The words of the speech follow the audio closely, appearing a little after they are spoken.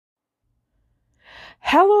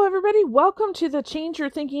Hello, everybody. Welcome to the Change Your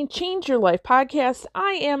Thinking, Change Your Life podcast.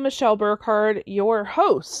 I am Michelle Burkhardt, your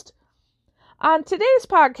host. On today's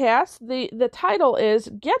podcast, the title is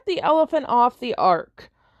Get the Elephant Off the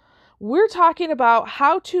Ark. We're talking about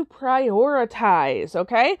how to prioritize,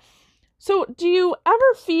 okay? So do you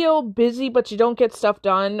ever feel busy but you don't get stuff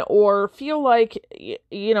done, or feel like,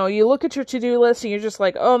 you look at your to-do list and you're just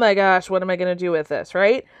like, oh my gosh, what am I going to do with this,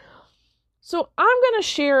 right? So I'm going to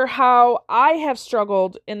share how I have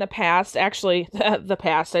struggled in the past, actually the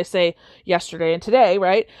past, I say yesterday and today,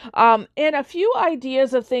 right? And a few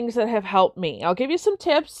ideas of things that have helped me. I'll give you some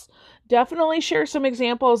tips, definitely share some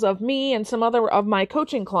examples of me and some other of my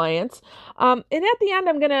coaching clients. And at the end,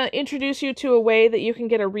 I'm going to introduce you to a way that you can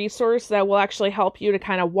get a resource that will actually help you to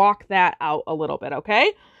kind of walk that out a little bit,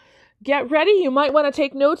 okay? Get ready. You might want to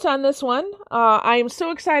take notes on this one. I am so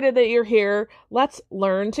excited that you're here. Let's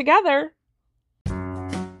learn together.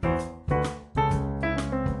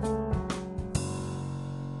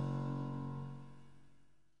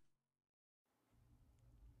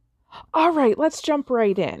 All right, let's jump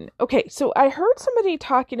right in. Okay, so I heard somebody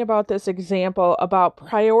talking about this example about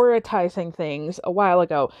prioritizing things a while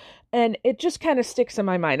ago, and it just kind of sticks in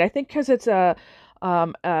my mind. I think because it's a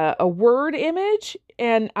word image,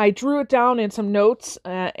 and I drew it down in some notes,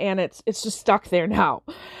 and it's just stuck there now.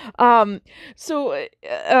 So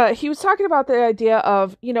he was talking about the idea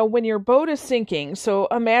of, when your boat is sinking. So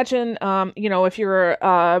imagine, if you're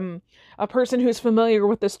a person who's familiar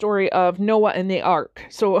with the story of Noah and the Ark.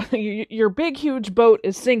 So your big, huge boat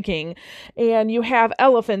is sinking and you have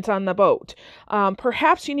elephants on the boat.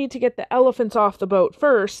 Perhaps you need to get the elephants off the boat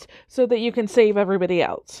first so that you can save everybody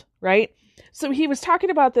else, right? So he was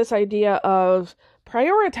talking about this idea of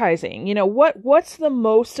prioritizing, what's the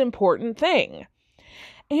most important thing?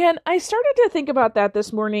 And I started to think about that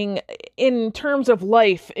this morning in terms of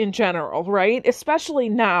life in general, right? Especially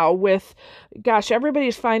now with,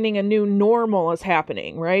 everybody's finding a new normal is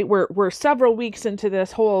happening, right? We're several weeks into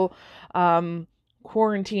this whole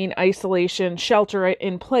quarantine, isolation, shelter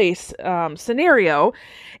in place scenario.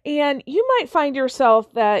 And you might find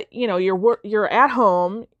yourself that, you're at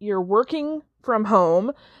home, you're working from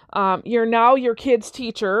home. You're now your kid's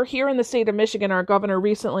teacher. Here in the state of Michigan, our governor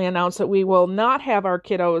recently announced that we will not have our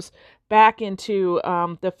kiddos back into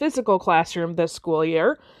the physical classroom this school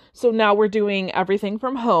year. So now we're doing everything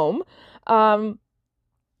from home. And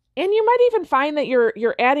you might even find that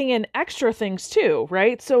you're adding in extra things too,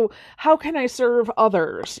 right? So how can I serve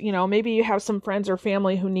others? Maybe you have some friends or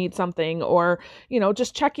family who need something, or,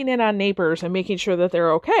 just checking in on neighbors and making sure that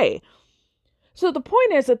they're okay. So the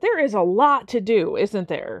point is that there is a lot to do, isn't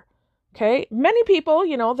there? Okay. Many people,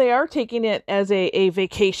 they are taking it as a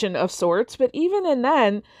vacation of sorts, but even in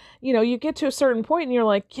then, you get to a certain point and you're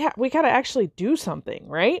like, yeah, we got to actually do something,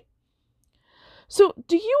 right? So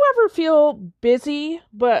do you ever feel busy,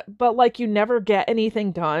 but like you never get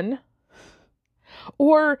anything done?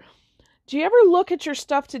 Or do you ever look at your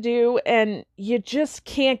stuff to do and you just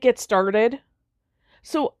can't get started?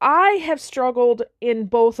 So I have struggled in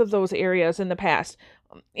both of those areas in the past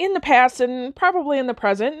and probably in the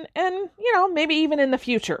present, and, maybe even in the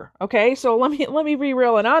future. Okay. So let me be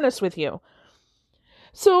real and honest with you.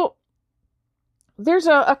 So there's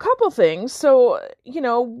a couple things. So,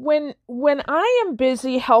 when I am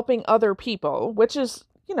busy helping other people, which is,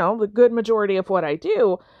 the good majority of what I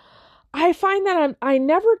do, I find that I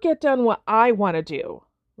never get done what I want to do.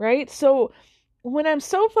 Right. So when I'm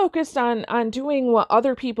so focused on doing what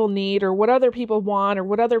other people need or what other people want or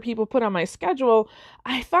what other people put on my schedule,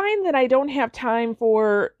 I find that I don't have time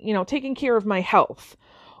for, taking care of my health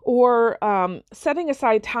or setting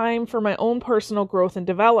aside time for my own personal growth and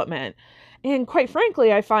development. And quite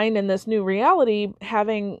frankly, I find in this new reality,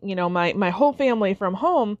 having, my whole family from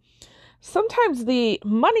home, sometimes the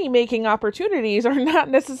money-making opportunities are not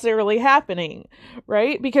necessarily happening,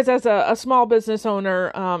 right? Because as a small business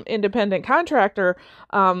owner, independent contractor,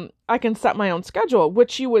 I can set my own schedule,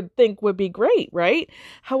 which you would think would be great, right?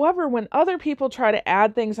 However, when other people try to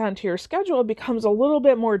add things onto your schedule, it becomes a little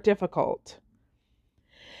bit more difficult.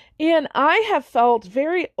 And I have felt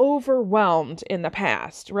very overwhelmed in the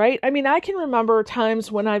past, right? I mean, I can remember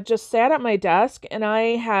times when I've just sat at my desk and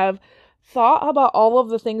I have thought about all of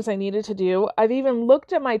the things I needed to do. I've even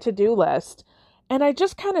looked at my to-do list and I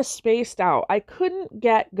just kind of spaced out. I couldn't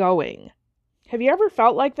get going. Have you ever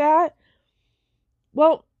felt like that?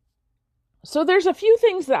 Well, so there's a few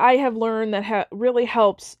things that I have learned that really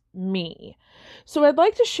helps me. So I'd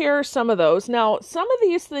like to share some of those. Now, some of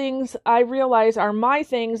these things I realize are my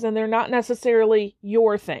things and they're not necessarily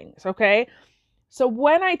your things, okay? So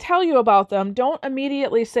when I tell you about them, don't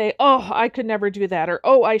immediately say, oh, I could never do that, or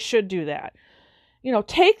oh, I should do that.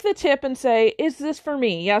 take the tip and say, is this for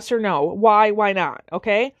me? Yes or no? Why not?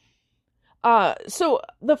 Okay. So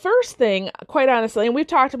the first thing, quite honestly, and we've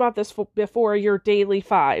talked about this before, your daily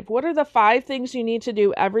 5. What are the 5 things you need to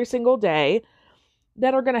do every single day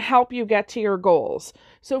that are going to help you get to your goals?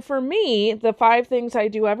 So for me, the 5 things I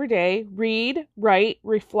do every day: read, write,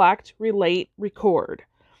 reflect, relate, record.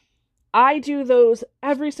 I do those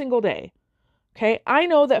every single day. Okay. I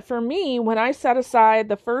know that for me, when I set aside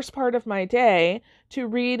the first part of my day to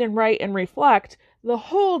read and write and reflect, the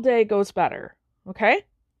whole day goes better. Okay.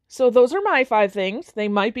 So those are my 5 things. They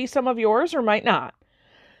might be some of yours or might not.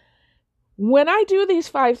 When I do these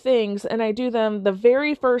 5 things and I do them the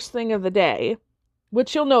very first thing of the day,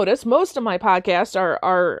 which you'll notice most of my podcasts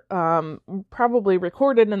are probably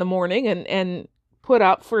recorded in the morning and put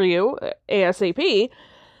up for you ASAP.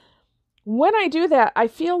 When I do that, I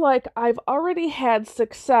feel like I've already had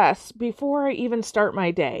success before I even start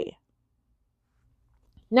my day.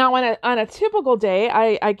 Now, on a typical day,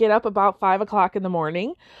 I get up about 5 o'clock in the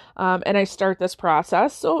morning, and I start this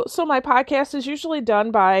process. So my podcast is usually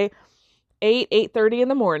done by 8:30 in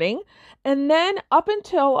the morning. And then up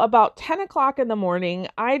until about 10 o'clock in the morning,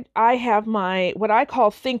 I have my, what I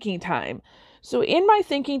call thinking time. So in my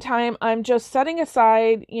thinking time, I'm just setting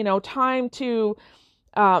aside, time to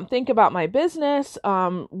think about my business,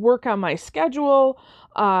 work on my schedule,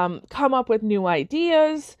 come up with new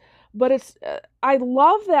ideas. But I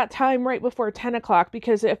love that time right before 10 o'clock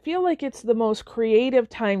because I feel like it's the most creative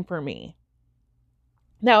time for me.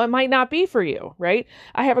 Now, it might not be for you, right?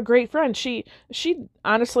 I have a great friend. She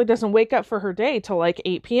honestly doesn't wake up for her day till like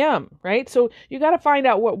 8 p.m., right? So you got to find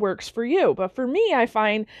out what works for you. But for me, I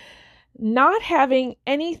find not having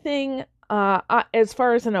anything as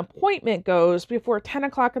far as an appointment goes before 10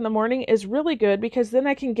 o'clock in the morning is really good because then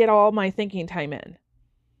I can get all my thinking time in.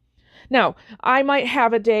 Now, I might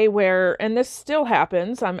have a day where, and this still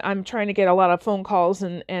happens, I'm trying to get a lot of phone calls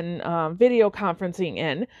and video conferencing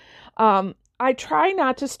in. I try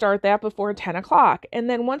not to start that before 10 o'clock. And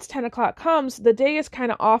then once 10 o'clock comes, the day is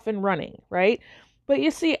kind of off and running, right? But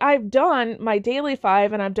you see, I've done my daily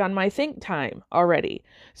 5 and I've done my think time already.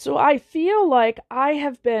 So I feel like I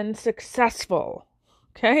have been successful,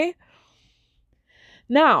 okay?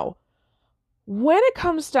 Now, when it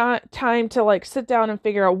comes time to like sit down and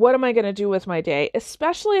figure out what am I going to do with my day,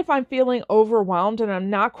 especially if I'm feeling overwhelmed and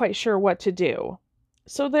I'm not quite sure what to do.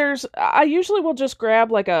 So I usually will just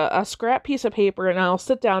grab like a scrap piece of paper and I'll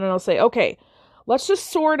sit down and I'll say, okay, let's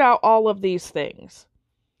just sort out all of these things.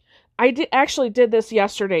 I actually did this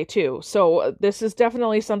yesterday too. So this is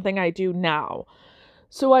definitely something I do now.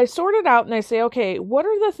 So I sort it out and I say, okay, what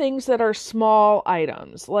are the things that are small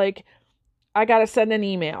items? Like I got to send an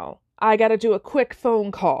email. I got to do a quick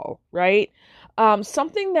phone call, right?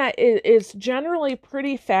 Something that is generally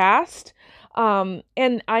pretty fast.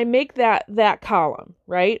 And I make that column,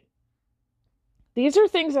 right? These are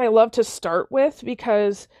things I love to start with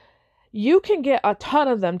because you can get a ton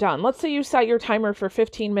of them done. Let's say you set your timer for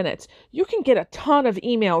 15 minutes. You can get a ton of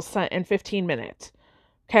emails sent in 15 minutes.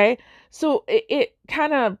 Okay. So it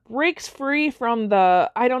kind of breaks free from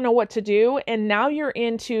the, I don't know what to do. And now you're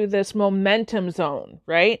into this momentum zone,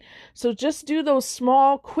 right? So just do those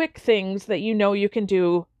small, quick things that you can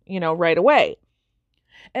do, right away.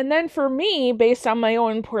 And then for me, based on my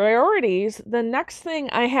own priorities, the next thing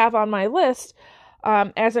I have on my list,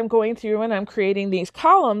 as I'm going through and I'm creating these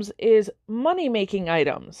columns, is money-making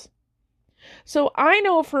items. So I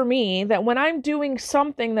know for me that when I'm doing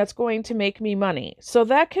something that's going to make me money, so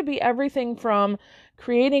that could be everything from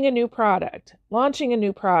creating a new product, launching a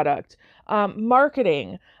new product,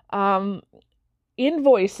 marketing,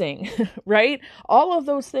 invoicing, right? All of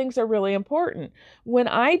those things are really important. When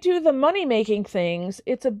I do the money-making things,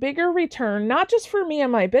 it's a bigger return, not just for me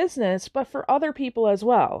and my business, but for other people as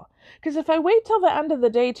well. Because if I wait till the end of the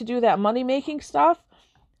day to do that money-making stuff,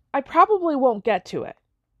 I probably won't get to it.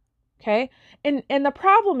 Okay. And the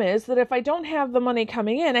problem is that if I don't have the money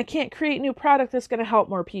coming in, I can't create new product that's going to help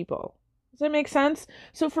more people. Does that make sense?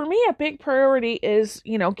 So for me, a big priority is,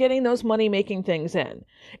 getting those money-making things in.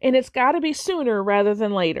 And it's got to be sooner rather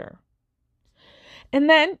than later. And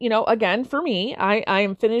then, again, for me, I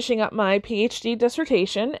am finishing up my PhD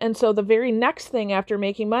dissertation. And so the very next thing after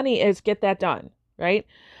making money is get that done, right?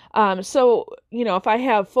 So, if I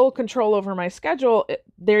have full control over my schedule,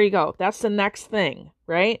 there you go. That's the next thing,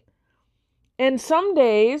 right? And some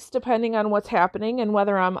days, depending on what's happening and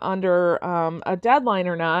whether I'm under a deadline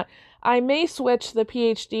or not, I may switch the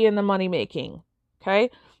PhD and the money making,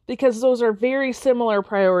 okay? Because those are very similar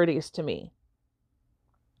priorities to me.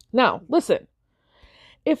 Now, listen,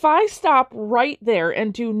 If I stop right there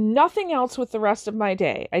and do nothing else with the rest of my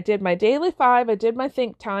day, I did my daily 5, I did my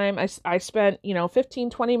think time, I spent, 15,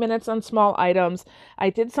 20 minutes on small items,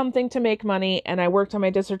 I did something to make money, and I worked on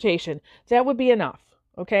my dissertation. That would be enough,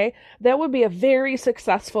 okay? That would be a very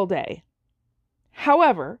successful day.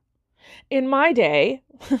 However, in my day,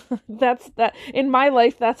 in my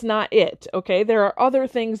life, that's not it, okay? There are other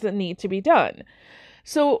things that need to be done.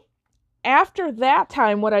 So after that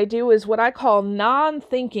time, what I do is what I call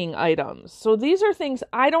non-thinking items. So these are things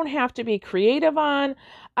I don't have to be creative on.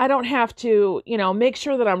 I don't have to, make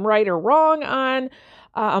sure that I'm right or wrong on.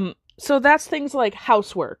 So that's things like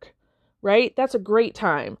housework, right? That's a great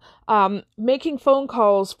time. Making phone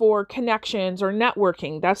calls for connections or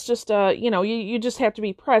networking. That's just, you just have to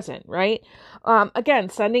be present, right? Again,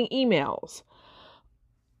 sending emails,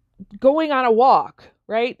 going on a walk,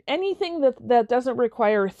 right? Anything that doesn't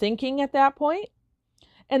require thinking at that point.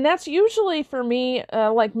 And that's usually for me,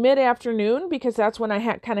 like mid-afternoon, because that's when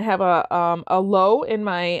I kind of have a low in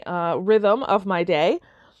my rhythm of my day.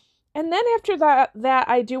 And then after that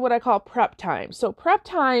I do what I call prep time. So prep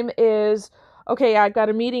time is, okay, I've got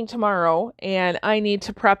a meeting tomorrow and I need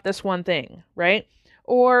to prep this one thing, right?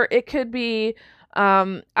 Or it could be,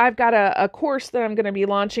 I've got a course that I'm going to be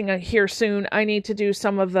launching here soon. I need to do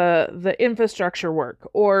some of the infrastructure work,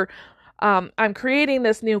 or I'm creating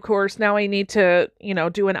this new course. Now I need to,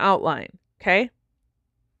 do an outline. Okay.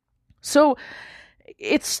 So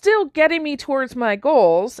it's still getting me towards my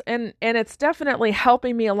goals, and it's definitely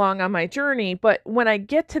helping me along on my journey. But when I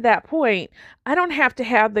get to that point, I don't have to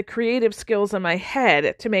have the creative skills in my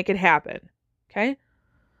head to make it happen. Okay.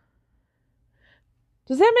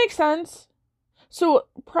 Does that make sense? So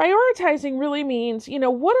prioritizing really means,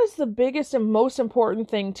 what is the biggest and most important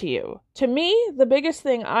thing to you? To me, the biggest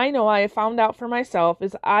thing I know I have found out for myself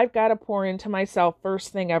is I've got to pour into myself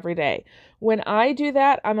first thing every day. When I do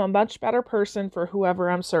that, I'm a much better person for whoever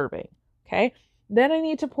I'm serving. Okay. Then I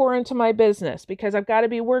need to pour into my business because I've got to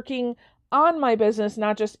be working on my business,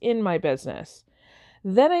 not just in my business.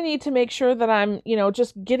 Then I need to make sure that I'm,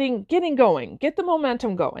 just getting going, get the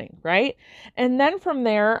momentum going, right? And then from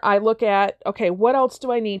there, I look at, okay, what else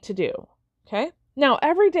do I need to do? Okay. Now,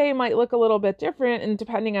 every day might look a little bit different and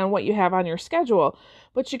depending on what you have on your schedule,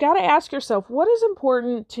 but you got to ask yourself, what is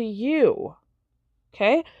important to you?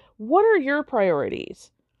 Okay. What are your priorities?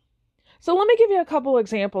 So let me give you a couple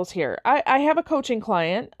examples here. I have a coaching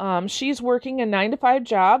client. She's working a 9-to-5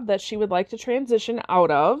 job that she would like to transition out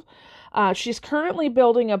of. She's currently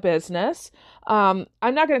building a business. I'm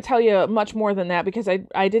not going to tell you much more than that because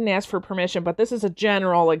I didn't ask for permission, but this is a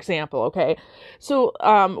general example, okay? So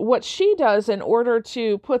what she does in order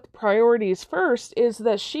to put priorities first is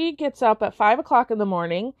that she gets up at 5 o'clock in the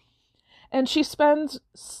morning and she spends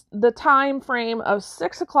the time frame of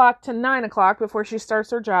 6 o'clock to 9 o'clock before she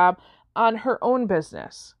starts her job on her own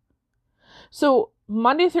business. So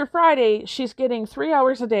Monday through Friday, she's getting 3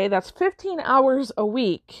 hours a day. That's 15 hours a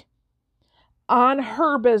week on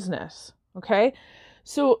her business. Okay.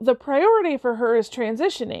 So the priority for her is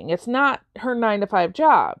transitioning. It's not her 9-to-5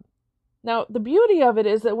 job. Now, the beauty of it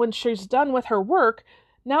is that when she's done with her work,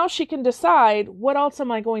 now she can decide, what else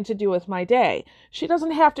am I going to do with my day? She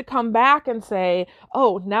doesn't have to come back and say,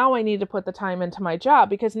 oh, now I need to put the time into my job,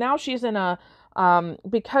 because now she's in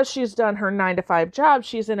because she's done her 9-to-5 job,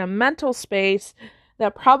 she's in a mental space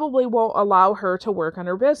that probably won't allow her to work on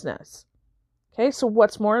her business. Okay. So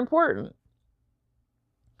what's more important?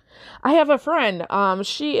 I have a friend,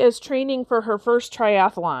 she is training for her first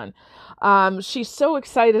triathlon. She's so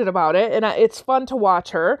excited about it, and it's fun to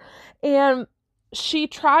watch her. And she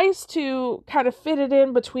tries to kind of fit it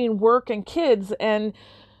in between work and kids. And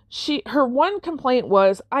her one complaint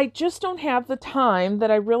was, I just don't have the time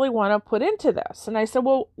that I really want to put into this. And I said,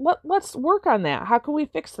 well, let's work on that. How can we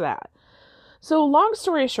fix that? So long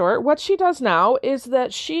story short, what she does now is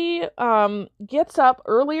that she gets up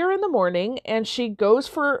earlier in the morning and she goes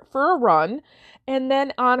for a run. And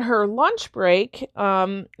then on her lunch break,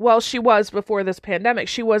 she was before this pandemic,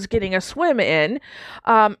 she was getting a swim in.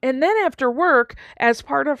 And then after work, as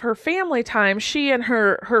part of her family time, she and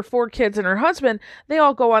her 4 kids and her husband, they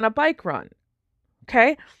all go on a bike run.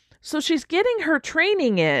 Okay. So she's getting her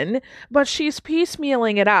training in, but she's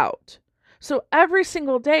piecemealing it out. So every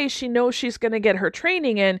single day she knows she's going to get her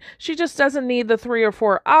training in. She just doesn't need the 3 or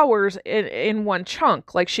 4 hours in one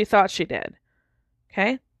chunk like she thought she did.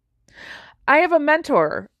 Okay. I have a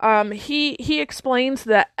mentor. He explains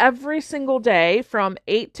that every single day from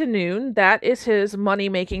 8 to noon, that is his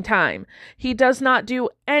money-making time. He does not do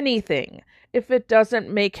anything if it doesn't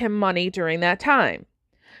make him money during that time.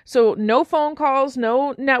 So no phone calls,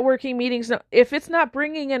 no networking meetings. No, if it's not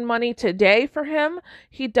bringing in money today for him,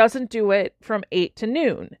 he doesn't do it from 8 to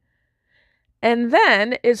noon. And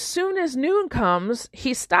then as soon as noon comes,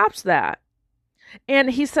 he stops that.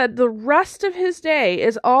 And he said the rest of his day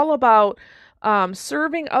is all about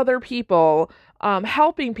serving other people,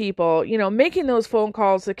 helping people, making those phone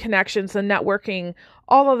calls, the connections, the networking,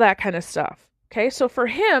 all of that kind of stuff. Okay, so for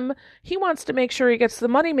him, he wants to make sure he gets the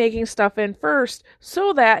money-making stuff in first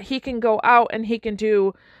so that he can go out and he can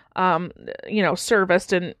do,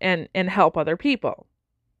 service and help other people.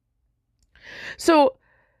 So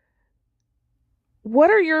what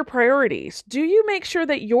are your priorities? Do you make sure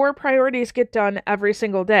that your priorities get done every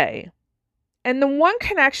single day? And the one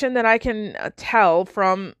connection that I can tell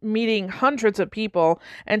from meeting hundreds of people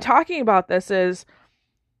and talking about this is,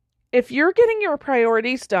 if you're getting your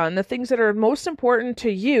priorities done, the things that are most important to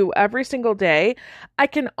you every single day, I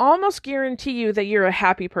can almost guarantee you that you're a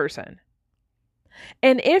happy person.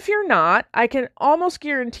 And if you're not, I can almost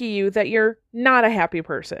guarantee you that you're not a happy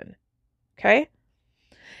person. Okay?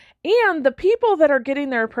 And the people that are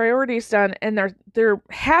getting their priorities done and they're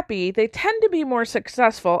happy, they tend to be more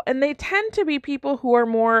successful, and they tend to be people who are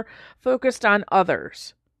more focused on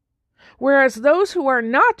others. Whereas those who are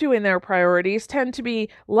not doing their priorities tend to be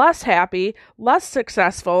less happy, less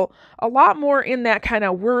successful, a lot more in that kind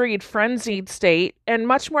of worried, frenzied state, and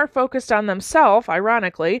much more focused on themselves,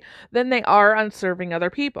 ironically, than they are on serving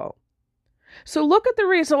other people. So look at the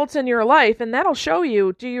results in your life, and that'll show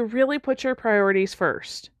you, do you really put your priorities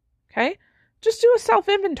first? Okay? Just do a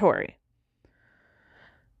self-inventory.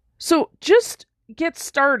 So just get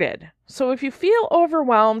started. So if you feel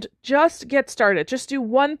overwhelmed, just get started. Just do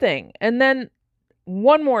one thing, and then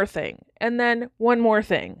one more thing, and then one more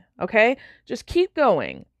thing. Okay? Just keep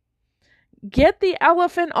going. Get the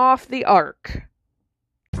elephant off the ark.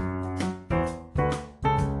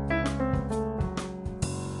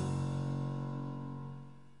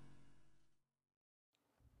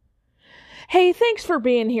 Hey, thanks for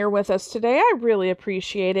being here with us today. I really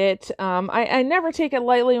appreciate it. I never take it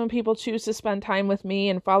lightly when people choose to spend time with me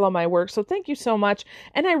and follow my work, so thank you so much.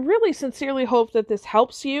 And I really sincerely hope that this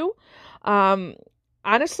helps you.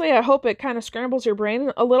 Honestly, I hope it kind of scrambles your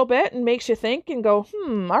brain a little bit and makes you think and go,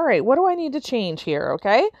 all right, what do I need to change here,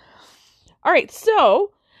 okay? All right,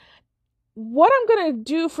 so what I'm going to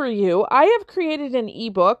do for you, I have created an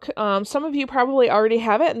ebook. Some of you probably already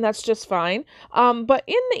have it, and that's just fine. But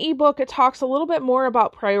in the ebook, it talks a little bit more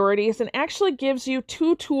about priorities and actually gives you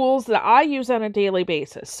 2 tools that I use on a daily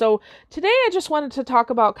basis. So today I just wanted to talk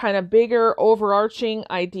about kind of bigger, overarching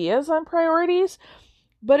ideas on priorities.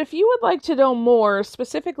 But if you would like to know more,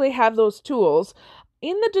 specifically have those tools,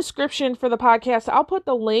 in the description for the podcast, I'll put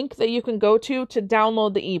the link that you can go to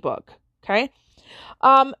download the ebook. Okay?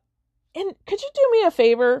 And could you do me a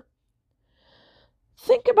favor?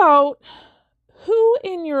 Think about who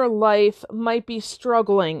in your life might be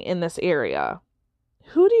struggling in this area.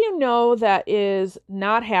 Who do you know that is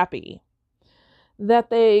not happy? That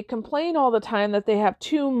they complain all the time that they have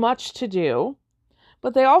too much to do,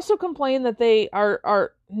 but they also complain that they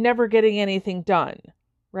are never getting anything done,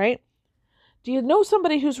 right? Do you know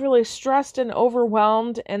somebody who's really stressed and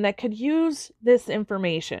overwhelmed and that could use this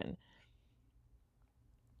information?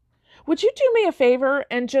 Would you do me a favor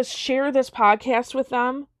and just share this podcast with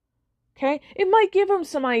them? Okay? It might give them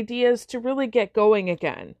some ideas to really get going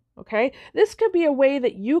again. Okay? This could be a way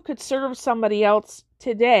that you could serve somebody else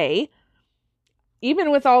today. Even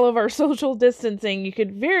with all of our social distancing, you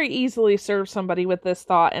could very easily serve somebody with this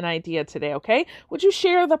thought and idea today. Okay? Would you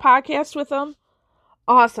share the podcast with them?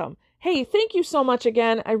 Awesome. Hey, thank you so much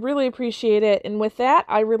again. I really appreciate it. And with that,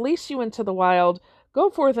 I release you into the wild. Go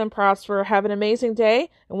forth and prosper. Have an amazing day,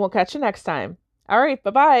 and we'll catch you next time. All right,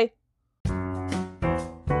 bye-bye.